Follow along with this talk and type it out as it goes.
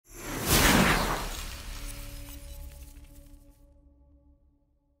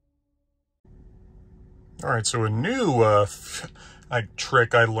All right, so a new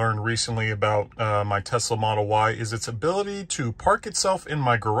trick I learned recently about my Tesla Model Y is its ability to park itself in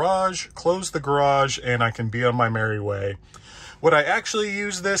my garage, close the garage, and I can be on my merry way. Would I actually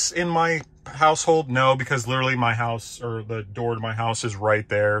use this in my household? No, because literally my house, or the door to my house, is right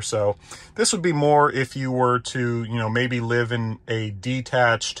there. So this would be more if you were to, maybe live in a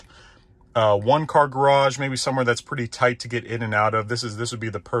detached one-car garage, maybe somewhere that's pretty tight to get in and out of. This would be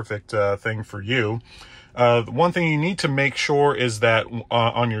the perfect thing for you. One thing you need to make sure is that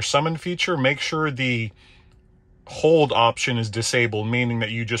on your summon feature, make sure the hold option is disabled, meaning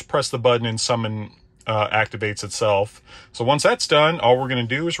that you just press the button and summon activates itself. So once that's done, all we're going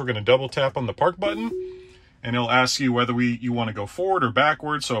to do is we're going to double tap on the park button, and it'll ask you whether you want to go forward or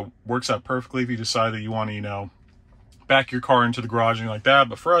backwards. So it works out perfectly if you decide that you want to, back your car into the garage and like that.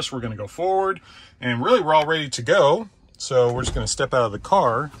 But for us, we're going to go forward, and really we're all ready to go. So we're just going to step out of the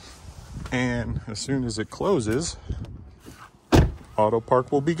car, and as soon as it closes, auto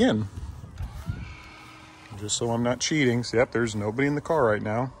park will begin. Just so I'm not cheating. So, yep, there's nobody in the car right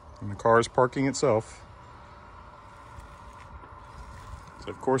now, and the car is parking itself. So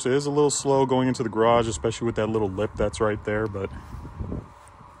of course it is a little slow going into the garage, especially with that little lip that's right there, but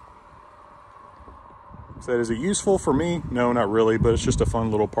so is it useful for me? No, not really, but it's just a fun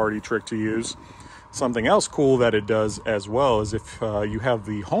little party trick to use. Something else cool that it does as well is if you have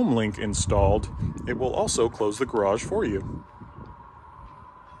the home link installed, it will also close the garage for you.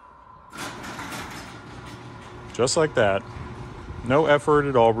 Just like that. No effort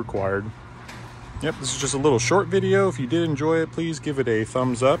at all required. Yep, this is just a little short video. If you did enjoy it, please give it a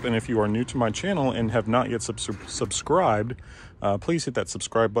thumbs up. And if you are new to my channel and have not yet subscribed, please hit that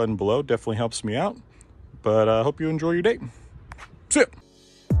subscribe button below. Definitely helps me out. But I hope you enjoy your day. See ya.